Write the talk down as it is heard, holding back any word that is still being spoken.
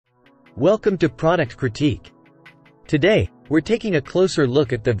Welcome to Product Critique. Today, we're taking a closer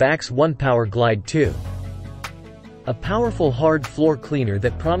look at the Vax ONEPWR Glide 2. A powerful hard floor cleaner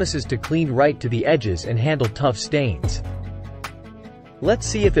that promises to clean right to the edges and handle tough stains. Let's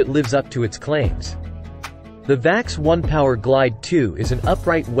see if it lives up to its claims. The Vax ONEPWR Glide 2 is an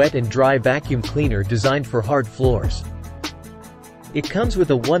upright wet and dry vacuum cleaner designed for hard floors. It comes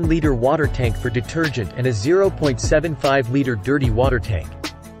with a 1-liter water tank for detergent and a 0.75-liter dirty water tank.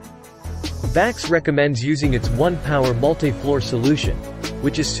 Vax recommends using its ONEPWR multi-floor solution,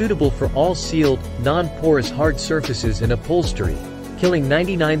 which is suitable for all sealed, non-porous hard surfaces and upholstery, killing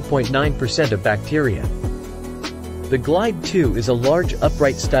 99.9% of bacteria. The Glide 2 is a large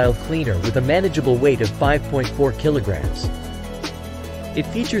upright style cleaner with a manageable weight of 5.4 kilograms. It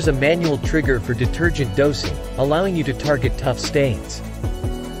features a manual trigger for detergent dosing, allowing you to target tough stains.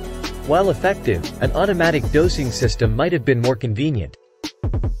 While effective, an automatic dosing system might have been more convenient.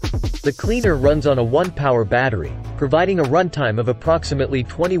 The cleaner runs on a ONEPWR battery, providing a runtime of approximately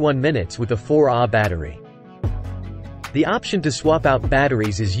 21 minutes with a 4Ah battery. The option to swap out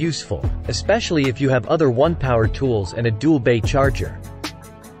batteries is useful, especially if you have other ONEPWR tools and a dual-bay charger.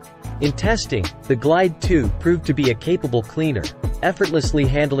 In testing, the Glide 2 proved to be a capable cleaner, effortlessly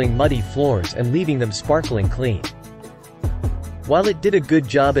handling muddy floors and leaving them sparkling clean. While it did a good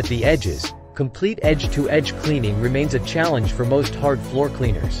job at the edges, complete edge-to-edge cleaning remains a challenge for most hard floor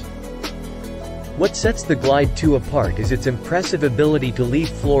cleaners. What sets the Glide 2 apart is its impressive ability to leave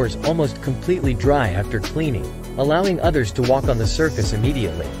floors almost completely dry after cleaning, allowing others to walk on the surface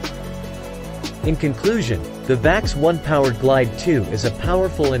immediately. In conclusion, the Vax ONEPWR Glide 2 is a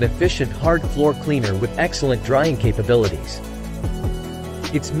powerful and efficient hard floor cleaner with excellent drying capabilities.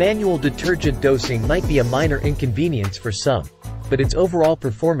 Its manual detergent dosing might be a minor inconvenience for some, but its overall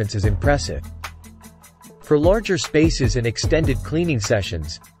performance is impressive. For larger spaces and extended cleaning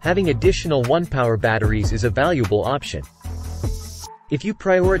sessions, having additional ONEPWR batteries is a valuable option. If you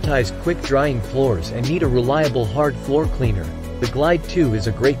prioritize quick drying floors and need a reliable hard floor cleaner, the Glide 2 is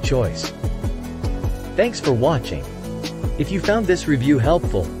a great choice. Thanks for watching. If you found this review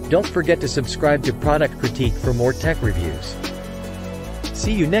helpful, don't forget to subscribe to Product Critique for more tech reviews.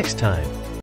 See you next time.